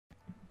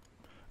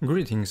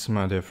Greetings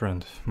my dear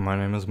friend, my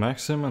name is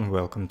Maxim and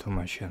welcome to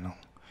my channel.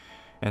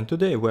 And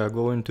today we are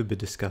going to be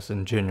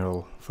discussing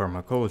general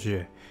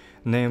pharmacology,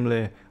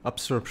 namely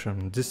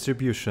absorption,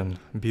 distribution,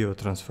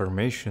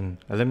 biotransformation,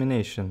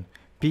 elimination,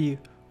 P450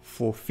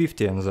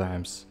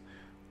 enzymes,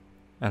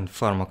 and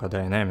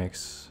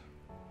pharmacodynamics.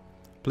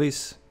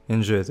 Please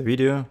enjoy the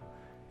video,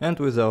 and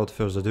without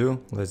further ado,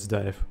 let's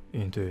dive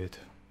into it.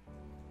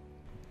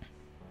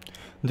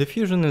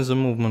 Diffusion is a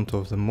movement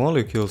of the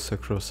molecules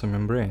across a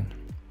membrane.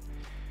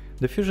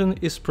 Diffusion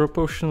is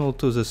proportional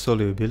to the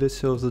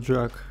solubility of the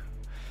drug,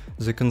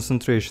 the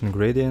concentration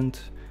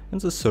gradient,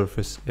 and the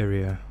surface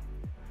area.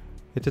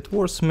 It is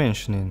worth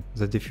mentioning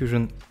that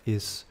diffusion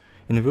is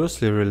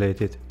inversely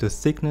related to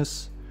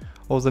thickness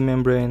of the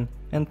membrane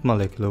and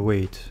molecular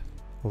weight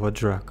of a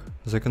drug.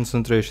 The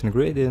concentration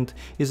gradient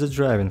is a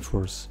driving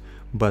force,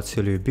 but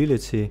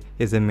solubility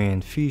is the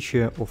main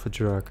feature of a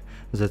drug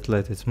that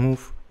lets it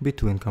move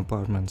between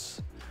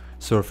compartments.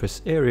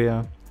 Surface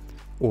area,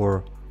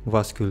 or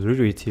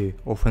vascularity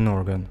of an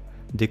organ,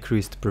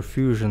 decreased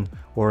perfusion,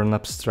 or an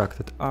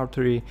obstructed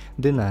artery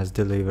denies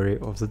delivery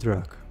of the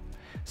drug.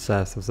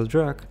 Size of the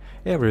drug: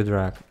 every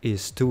drug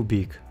is too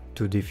big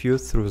to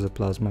diffuse through the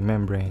plasma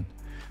membrane.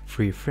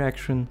 Free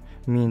fraction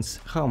means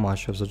how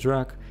much of the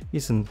drug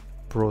is in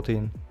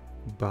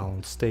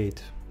protein-bound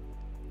state.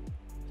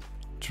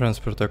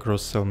 Transport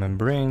across cell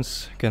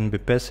membranes can be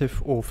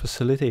passive or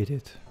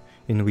facilitated,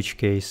 in which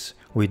case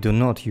we do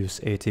not use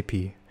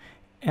ATP,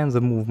 and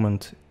the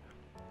movement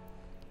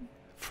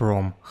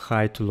from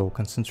high to low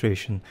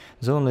concentration.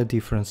 The only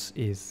difference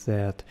is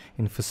that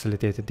in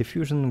facilitated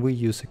diffusion we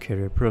use a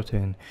carrier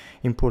protein.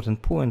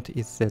 Important point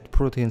is that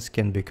proteins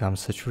can become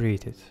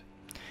saturated.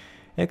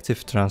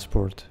 Active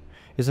transport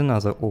is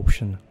another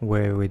option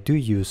where we do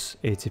use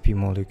ATP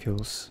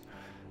molecules.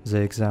 The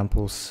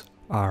examples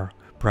are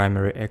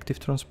primary active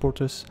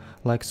transporters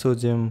like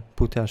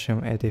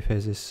sodium-potassium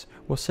antiphases,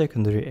 or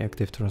secondary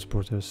active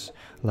transporters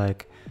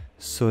like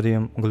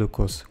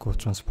sodium-glucose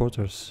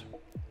cotransporters.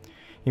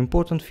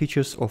 Important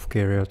features of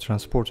carrier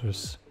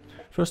transporters.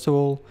 First of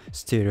all,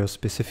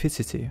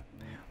 stereospecificity,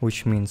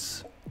 which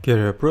means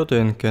carrier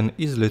protein can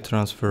easily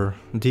transfer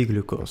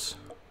D-glucose,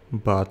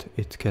 but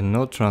it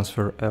cannot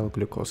transfer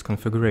L-glucose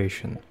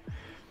configuration.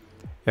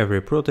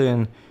 Every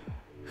protein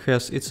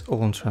has its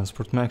own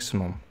transport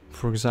maximum.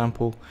 For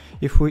example,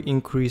 if we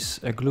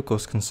increase a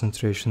glucose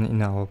concentration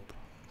in our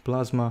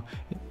plasma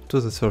to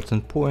the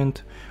certain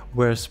point,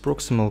 whereas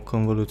proximal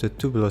convoluted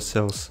tubular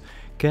cells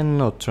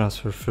cannot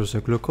transfer further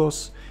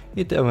glucose,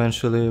 it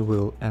eventually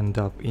will end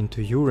up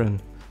into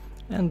urine.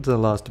 And the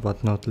last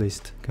but not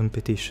least,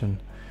 competition.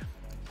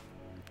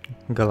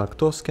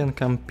 Galactose can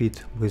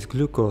compete with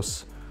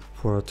glucose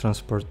for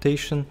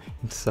transportation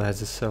inside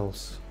the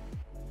cells.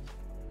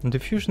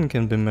 Diffusion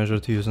can be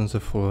measured using the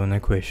following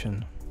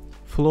equation.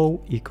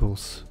 Flow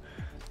equals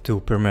to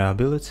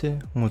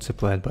permeability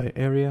multiplied by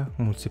area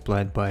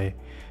multiplied by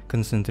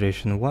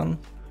concentration 1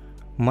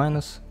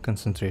 minus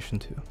concentration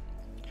 2.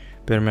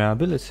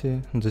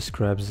 Permeability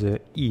describes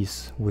the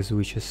ease with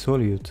which a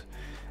solute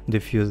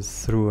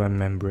diffuses through a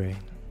membrane.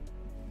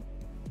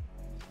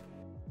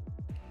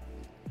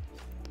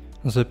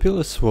 The pill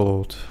is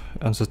swallowed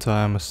and the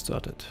time is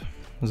started.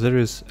 There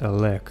is a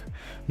lag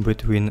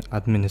between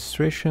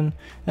administration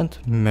and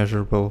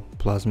measurable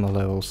plasma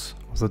levels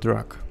of the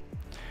drug.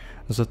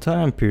 The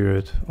time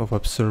period of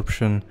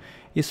absorption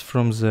is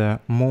from the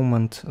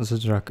moment the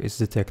drug is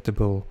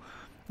detectable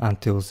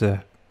until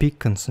the peak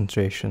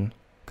concentration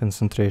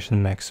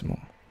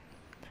maximum.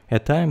 A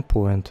time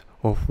point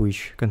of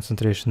which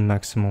concentration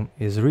maximum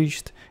is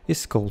reached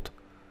is called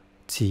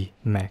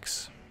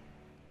Tmax.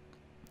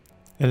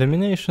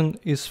 Elimination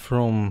is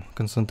from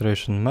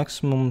concentration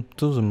maximum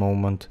to the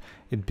moment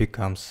it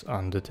becomes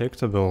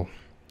undetectable.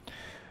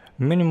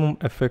 Minimum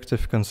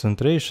effective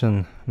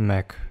concentration,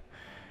 MAC,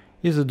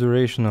 is the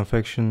duration of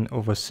action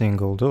of a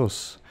single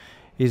dose.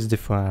 Is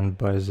defined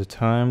by the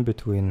time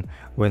between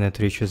when it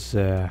reaches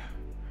the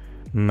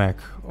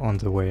MAC on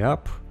the way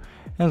up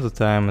and the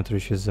time it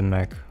reaches the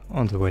MAC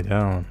on the way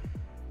down.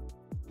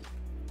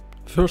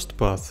 First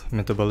path,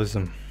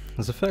 metabolism.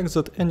 The fact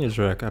that any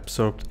drug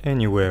absorbed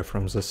anywhere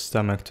from the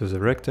stomach to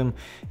the rectum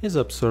is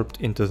absorbed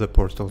into the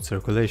portal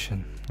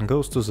circulation,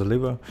 goes to the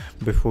liver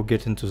before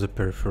getting to the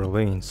peripheral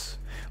veins,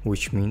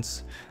 which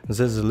means that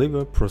the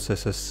liver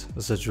processes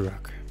the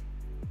drug.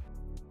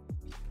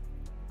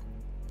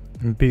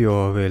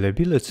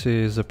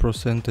 Bioavailability is a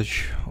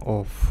percentage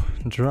of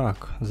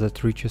drug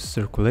that reaches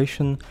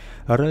circulation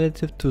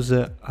relative to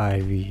the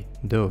IV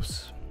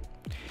dose.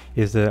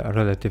 Is the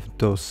relative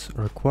dose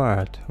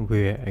required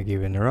via a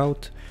given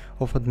route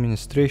of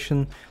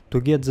administration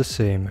to get the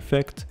same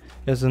effect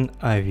as an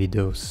IV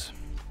dose?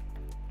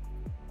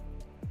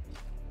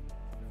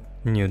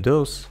 New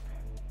dose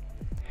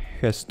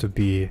has to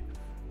be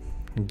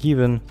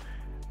given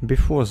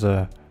before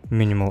the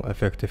minimal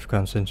effective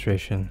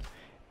concentration,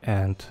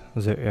 and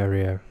the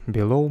area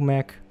below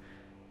MAC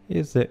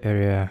is the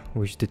area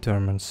which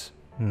determines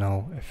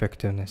no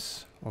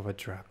effectiveness of a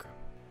drug.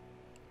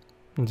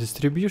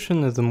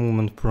 Distribution is the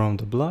movement from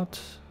the blood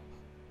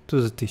to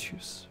the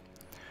tissues.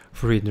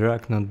 Free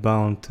drug not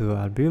bound to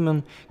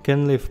albumin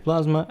can leave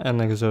plasma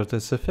and exert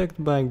its effect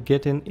by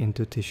getting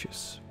into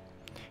tissues.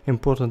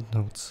 Important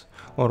notes: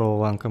 oral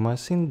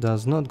vancomycin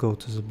does not go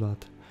to the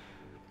blood,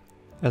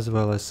 as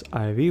well as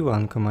IV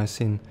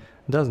vancomycin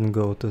doesn't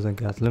go to the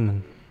gut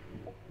lumen.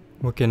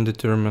 We can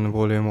determine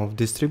volume of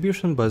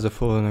distribution by the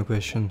following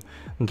equation: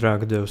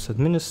 drug dose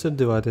administered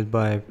divided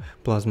by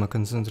plasma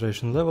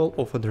concentration level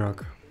of a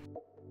drug.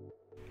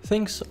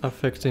 Things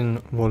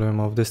affecting volume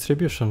of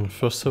distribution: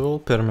 first of all,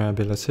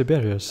 permeability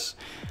barriers,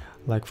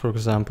 like for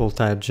example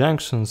tight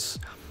junctions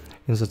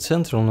in the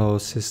central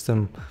nervous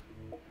system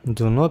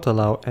do not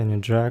allow any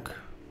drug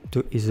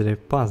to easily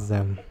pass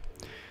them.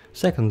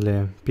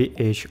 Secondly,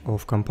 pH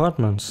of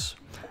compartments.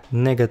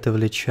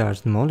 Negatively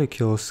charged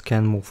molecules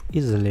can move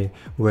easily,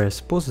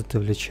 whereas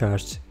positively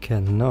charged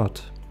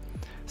cannot.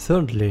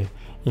 Thirdly,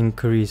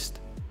 increased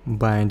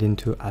binding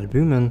to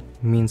albumin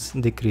means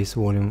decreased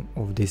volume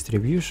of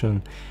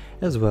distribution,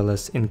 as well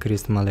as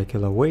increased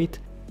molecular weight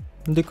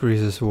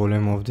decreases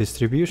volume of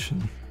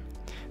distribution.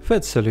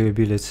 Fat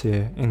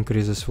solubility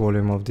increases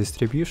volume of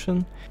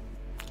distribution.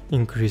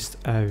 Increased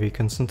IV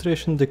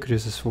concentration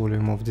decreases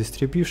volume of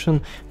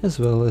distribution, as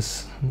well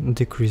as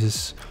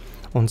decreases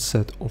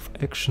onset of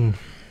action.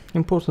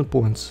 Important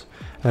points: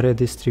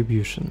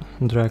 redistribution.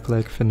 Drug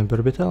like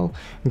phenobarbital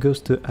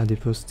goes to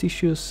adipose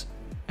tissues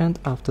and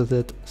after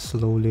that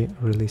slowly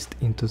released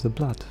into the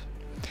blood.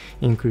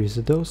 Increase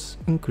the dose,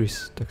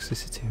 increase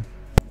toxicity.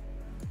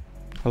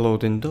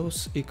 Loading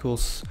dose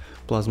equals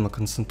plasma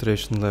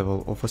concentration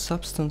level of a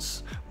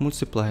substance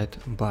multiplied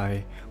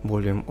by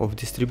volume of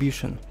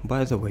distribution.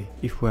 By the way,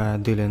 if we are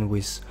dealing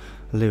with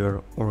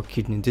liver or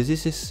kidney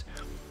diseases,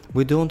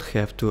 we don't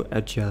have to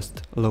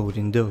adjust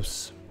loading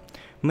dose.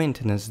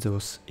 Maintenance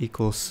dose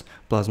equals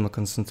plasma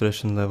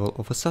concentration level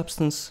of a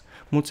substance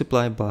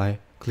multiplied by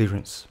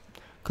clearance.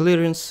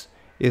 Clearance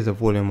is the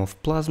volume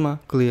of plasma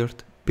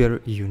cleared per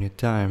unit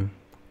time,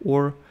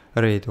 or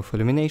rate of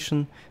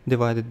elimination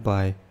divided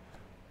by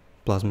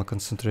plasma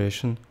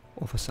concentration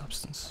of a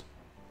substance.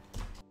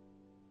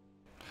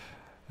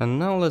 And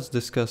now let's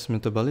discuss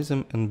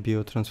metabolism and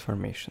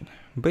biotransformation.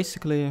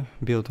 Basically,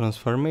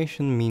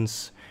 biotransformation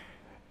means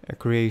a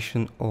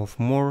creation of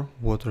more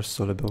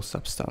water-soluble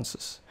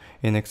substances.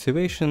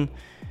 Inactivation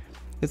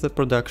is the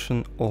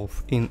production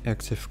of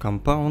inactive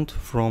compound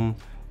from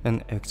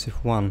an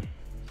active one.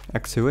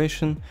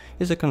 Activation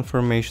is a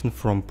conformation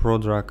from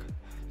prodrug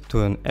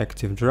to an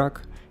active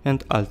drug,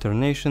 and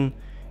alternation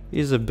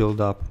is a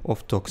buildup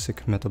of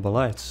toxic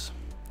metabolites.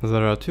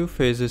 There are two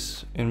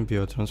phases in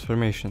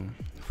biotransformation.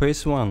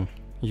 Phase 1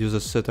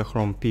 uses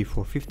cytochrome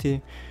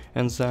P450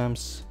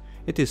 enzymes.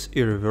 It is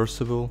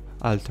irreversible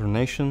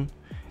alternation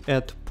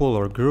at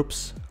polar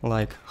groups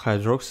like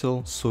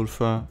hydroxyl,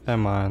 sulfur,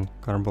 amine,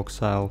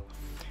 carboxyl,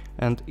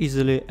 and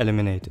easily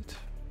eliminated.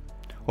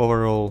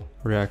 Overall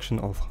reaction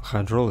of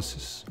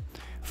hydrolysis.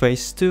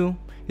 Phase 2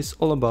 is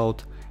all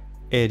about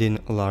adding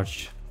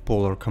large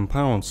polar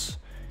compounds.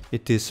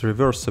 It is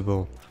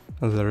reversible,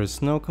 there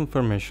is no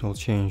conformational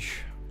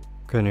change.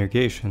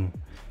 Conjugation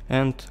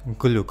and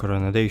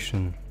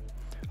glucuronidation,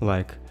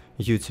 like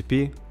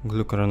UTP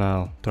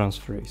glucuronyl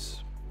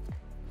transferase.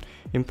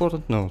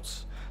 Important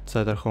notes: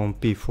 cytochrome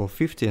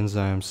P450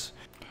 enzymes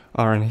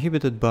are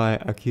inhibited by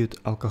acute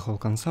alcohol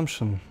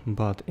consumption,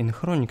 but in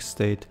chronic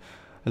state,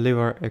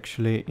 liver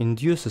actually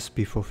induces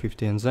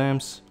P450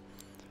 enzymes,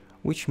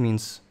 which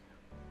means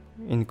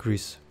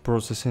increase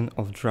processing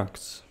of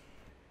drugs.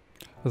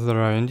 There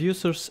are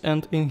inducers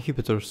and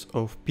inhibitors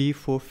of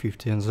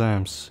P450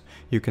 enzymes.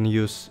 You can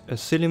use a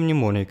psyllium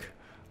mnemonic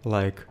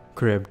like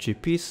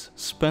CrabGPs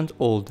spent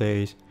all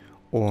day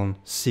on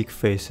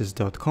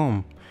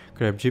sickfaces.com.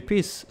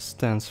 CrabGPs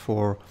stands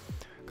for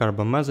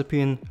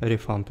carbamazepine,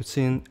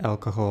 rifampicin,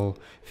 alcohol,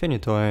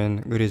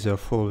 phenytoin,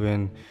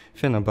 griseofulvin,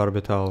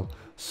 phenobarbital,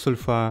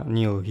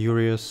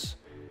 sulfanylureas,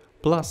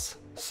 plus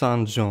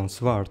St.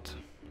 John's wort.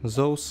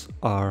 Those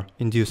are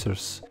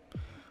inducers.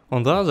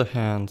 On the other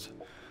hand,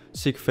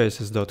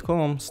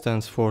 sickfaces.com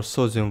stands for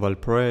sodium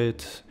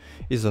valproate,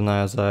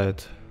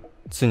 isoniazide,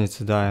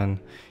 cinetidine,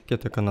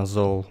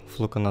 ketoconazole,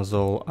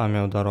 fluconazole,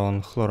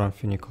 amiodarone,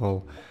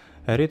 chloramphenicol,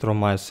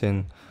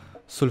 erythromycin,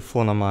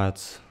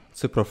 sulfonamides,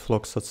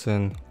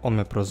 ciprofloxacin,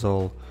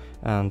 omeprazole,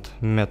 and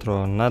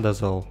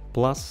metronidazole,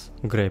 plus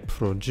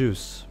grapefruit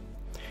juice.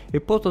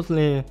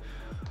 Importantly,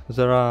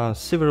 there are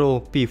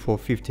several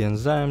P450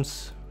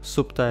 enzymes,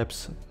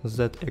 subtypes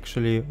that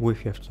actually we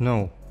have to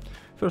know.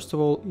 First of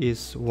all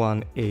is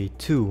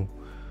 1A2,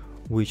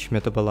 which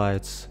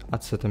metabolites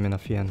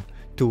acetaminophen,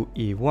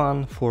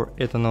 2E1 for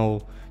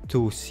ethanol,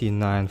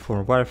 2C9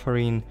 for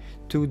warfarin,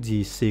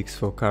 2D6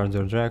 for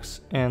cardio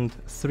drugs, and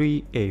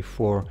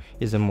 3A4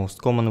 is the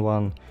most common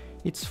one,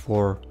 it's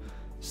for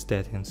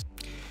statins.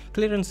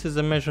 Clearance is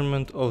a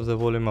measurement of the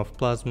volume of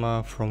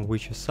plasma from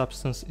which a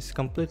substance is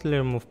completely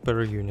removed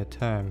per unit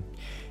time.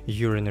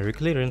 Urinary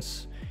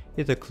clearance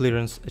is the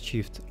clearance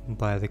achieved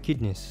by the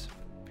kidneys.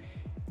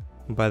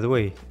 By the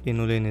way,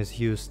 inulin is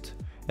used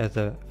at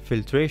a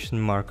filtration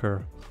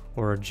marker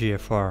or a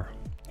GFR.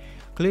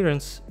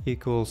 Clearance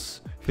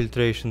equals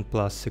filtration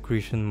plus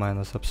secretion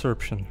minus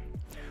absorption.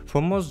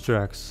 For most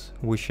drugs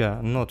which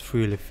are not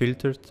freely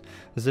filtered,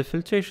 the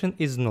filtration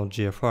is not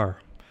GFR,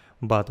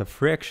 but a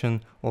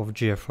fraction of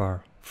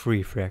GFR,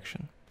 free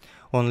fraction.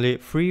 Only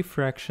free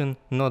fraction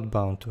not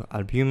bound to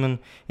albumin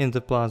in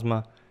the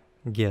plasma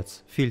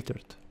gets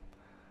filtered.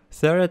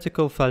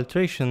 Theoretical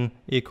filtration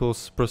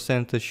equals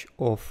percentage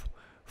of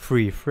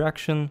free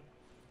fraction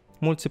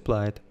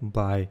multiplied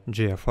by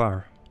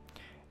GFR.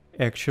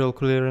 Actual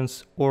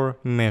clearance or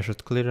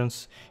measured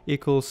clearance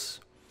equals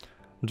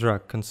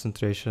drug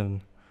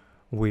concentration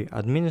we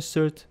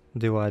administered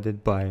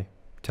divided by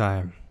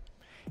time.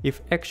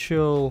 If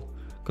actual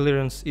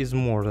clearance is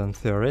more than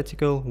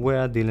theoretical, we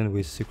are dealing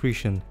with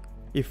secretion.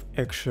 If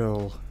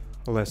actual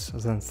less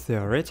than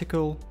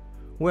theoretical,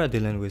 we are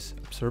dealing with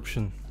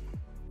absorption.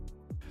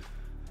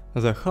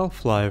 The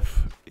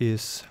half-life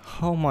is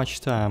how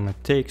much time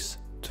it takes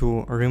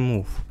to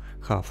remove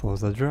half of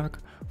the drug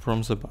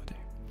from the body.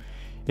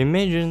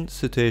 Imagine a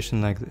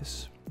situation like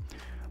this.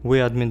 We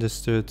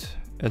administered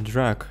a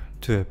drug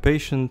to a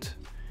patient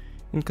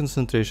in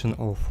concentration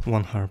of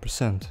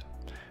 100%.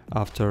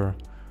 After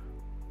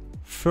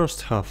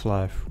first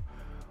half-life,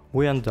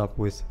 we end up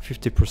with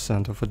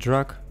 50% of a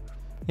drug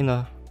in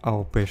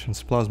our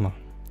patient's plasma.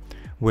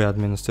 We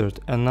administered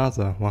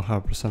another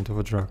 100% of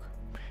a drug,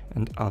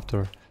 and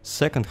after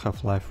second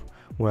half-life,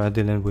 we are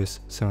dealing with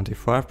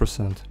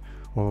 75%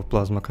 of a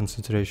plasma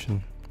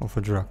concentration of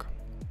a drug.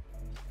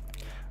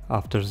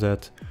 After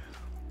that,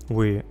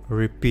 we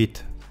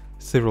repeat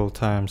several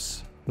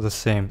times the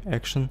same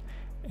action,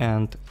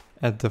 and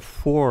at the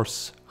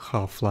fourth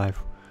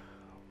half-life,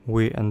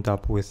 we end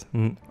up with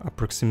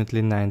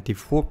approximately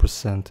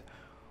 94%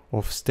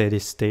 of steady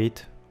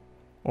state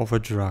of a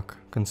drug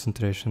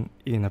concentration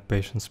in a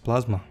patient's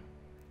plasma.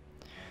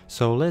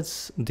 So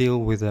let's deal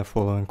with the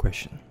following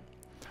question.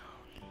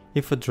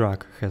 If a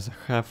drug has a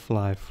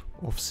half-life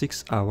of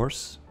 6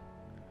 hours,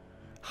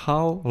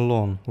 how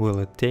long will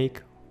it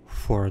take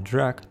for a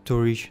drug to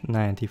reach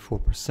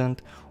 94%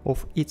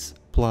 of its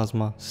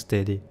plasma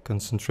steady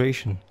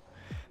concentration?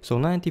 So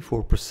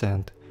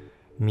 94%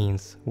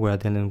 means we are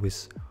dealing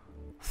with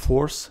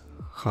fourth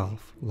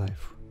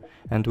half-life,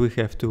 and we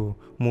have to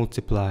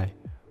multiply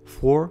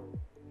 4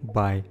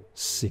 by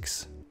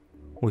 6,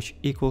 which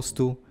equals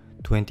to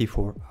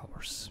 24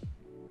 hours.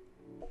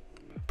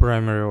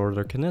 Primary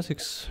order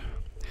kinetics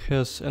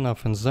has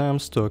enough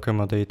enzymes to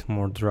accommodate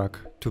more drug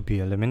to be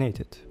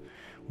eliminated,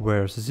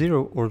 whereas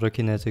zero order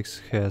kinetics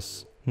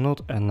has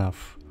not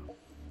enough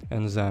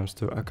enzymes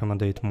to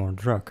accommodate more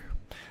drug.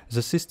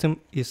 The system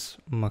is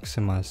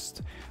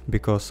maximized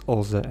because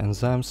all the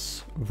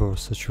enzymes were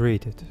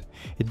saturated.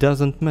 It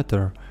doesn't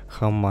matter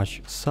how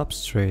much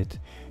substrate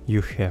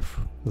you have,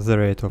 the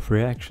rate of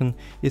reaction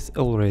is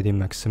already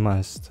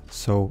maximized,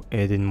 so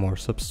adding more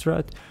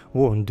substrate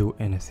won't do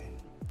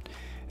anything.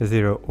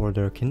 Zero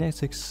order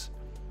kinetics,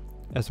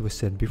 as we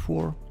said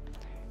before,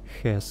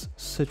 has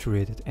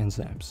saturated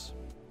enzymes.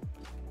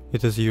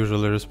 It is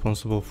usually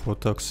responsible for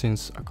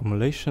toxins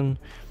accumulation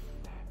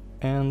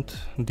and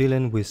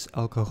dealing with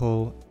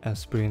alcohol,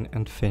 aspirin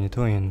and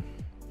phenytoin.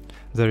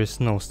 There is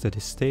no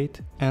steady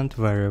state and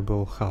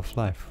variable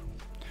half-life.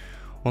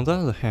 On the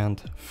other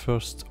hand,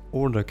 first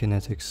order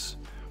kinetics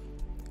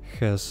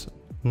has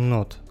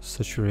not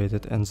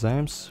saturated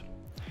enzymes.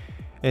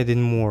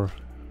 Adding more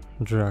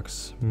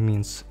drugs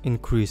means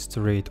increased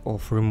rate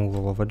of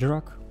removal of a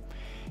drug.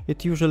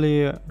 It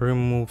usually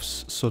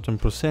removes certain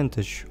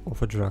percentage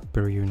of a drug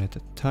per unit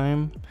at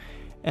time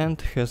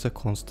and has a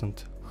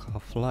constant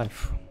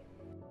half-life.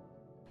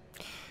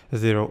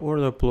 Zero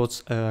order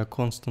plots a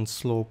constant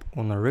slope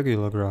on a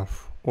regular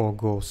graph or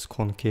goes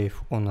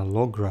concave on a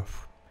log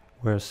graph,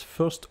 whereas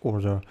first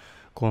order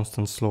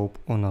constant slope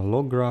on a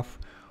log graph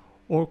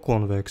or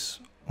convex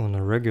on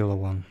a regular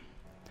one.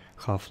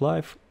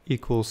 Half-life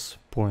equals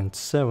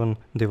 0.7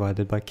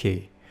 divided by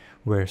k,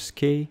 whereas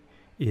k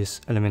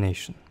is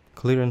elimination.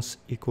 Clearance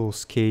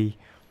equals k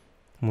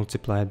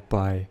multiplied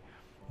by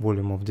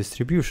volume of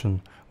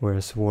distribution,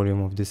 whereas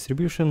volume of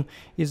distribution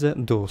is a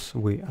dose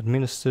we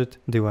administered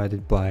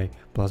divided by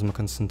plasma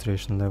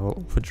concentration level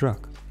of a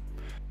drug.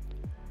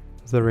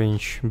 The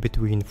range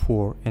between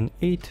 4 and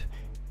 8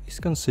 is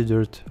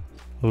considered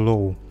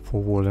low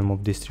for volume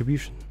of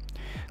distribution.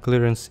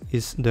 Clearance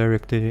is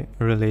directly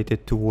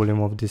related to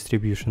volume of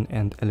distribution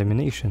and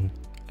elimination,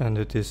 and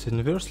it is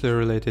inversely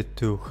related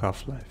to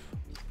half-life.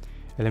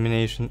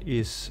 Elimination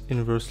is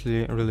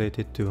inversely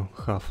related to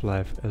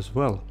half-life as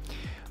well.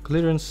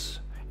 Clearance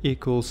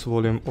equals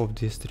volume of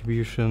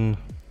distribution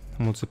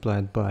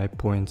multiplied by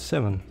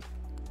 0.7.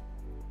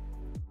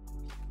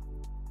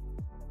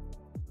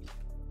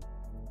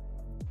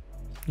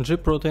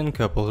 G-protein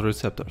coupled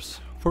receptors.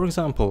 For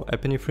example,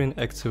 epinephrine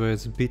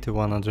activates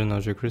beta-1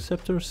 adrenergic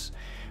receptors,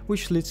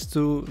 which leads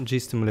to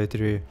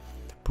G-stimulatory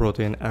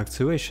protein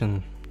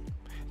activation.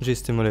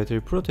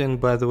 G-stimulatory protein,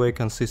 by the way,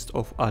 consists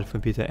of alpha,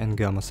 beta and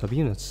gamma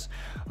subunits.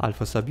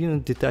 Alpha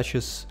subunit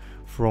detaches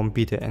from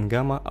beta and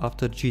gamma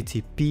after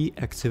GTP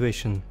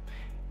activation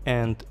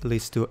and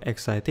leads to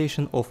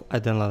excitation of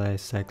adenylate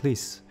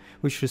cyclase,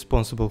 which is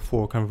responsible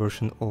for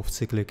conversion of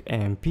cyclic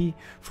AMP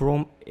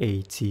from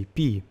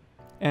ATP,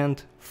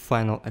 and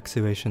final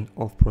activation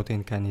of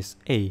protein kinase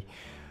A,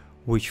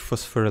 which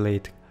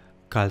phosphorylate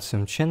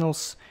calcium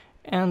channels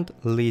and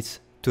leads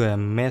to a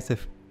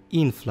massive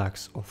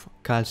influx of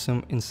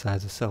calcium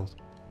inside the cell.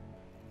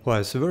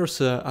 Vice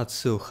versa,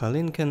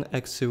 acylcholine can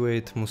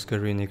activate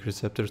muscarinic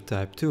receptor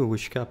type 2,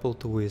 which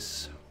coupled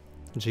with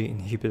G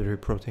inhibitory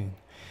protein.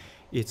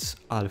 Its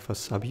alpha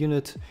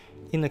subunit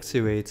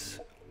inactivates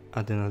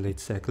adenylate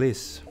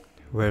cyclase,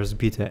 whereas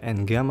beta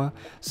and gamma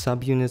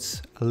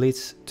subunits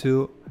leads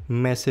to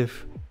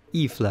massive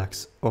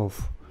efflux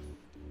of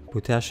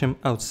potassium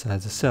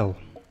outside the cell.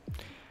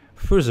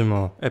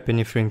 Furthermore,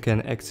 epinephrine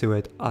can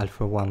activate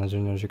alpha-1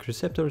 adrenergic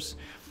receptors,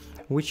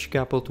 which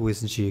coupled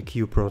with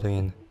GQ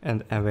protein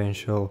and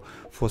eventual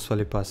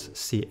phospholipase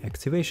C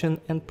activation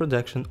and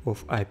production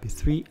of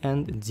IP3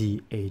 and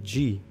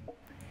DAG,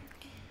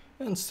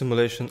 and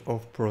stimulation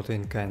of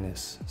protein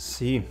kinase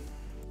C.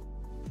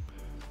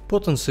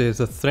 Potency is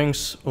the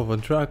strength of a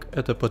drug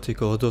at a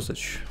particular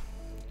dosage,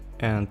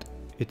 and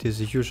it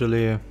is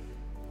usually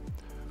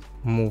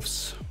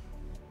moves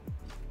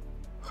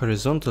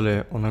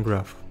horizontally on a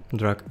graph.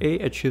 Drug A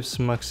achieves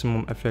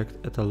maximum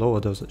effect at a lower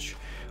dosage,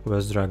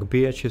 whereas drug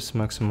B achieves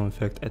maximum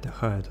effect at a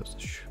higher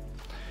dosage.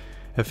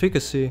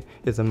 Efficacy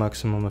is the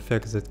maximum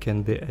effect that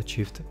can be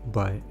achieved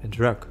by a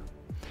drug,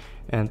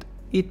 and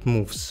it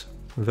moves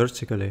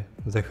vertically.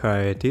 The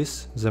higher it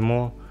is, the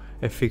more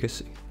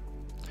efficacy.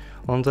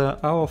 On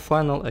our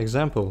final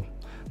example,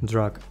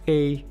 drug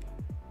A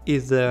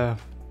is the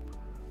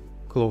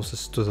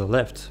closest to the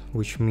left,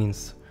 which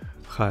means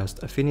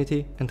highest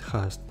affinity and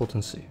highest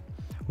potency,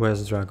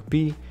 whereas drug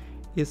B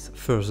is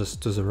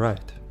furthest to the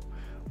right,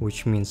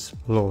 which means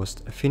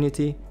lowest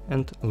affinity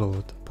and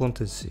lowest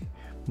potency,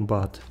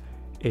 but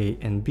A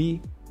and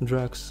B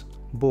drugs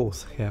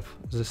both have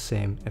the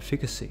same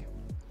efficacy,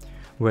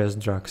 whereas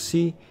drug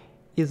C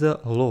is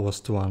the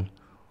lowest one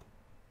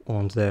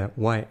on the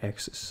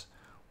y-axis,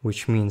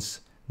 which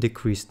means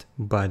decreased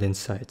binding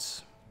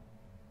sites.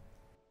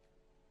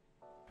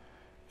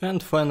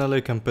 And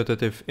finally,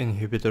 competitive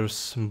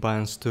inhibitors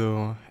binds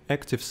to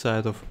active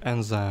site of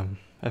enzyme,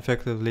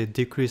 effectively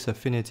decrease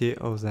affinity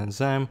of the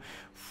enzyme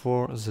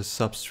for the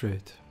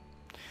substrate.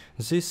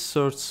 These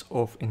sorts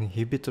of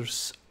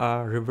inhibitors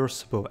are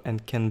reversible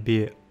and can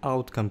be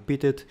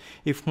outcompeted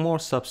if more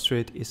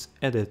substrate is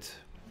added.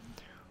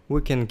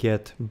 We can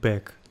get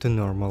back to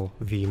normal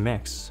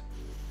Vmax.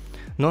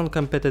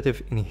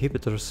 Non-competitive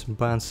inhibitors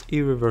binds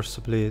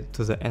irreversibly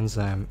to the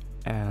enzyme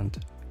and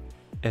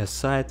a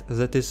site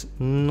that is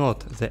not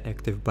the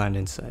active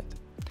binding site.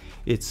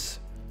 It's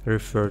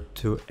referred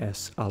to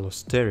as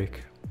allosteric.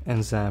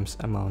 Enzyme's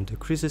amount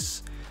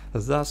decreases,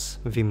 thus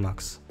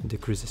Vmax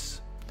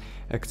decreases.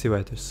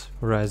 Activators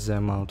raise the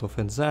amount of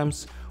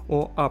enzymes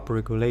or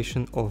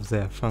upregulation of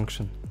their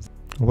function.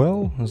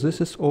 Well,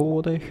 this is all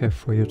what I have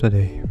for you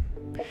today.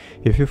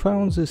 If you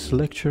found this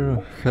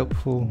lecture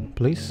helpful,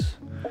 please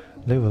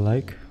leave a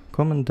like,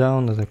 comment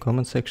down in the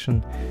comment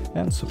section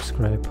and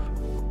subscribe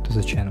to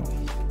the channel.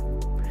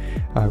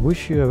 I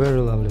wish you a very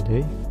lovely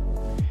day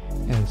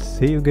and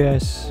see you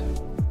guys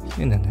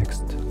in the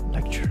next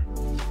lecture.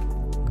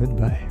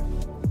 Goodbye.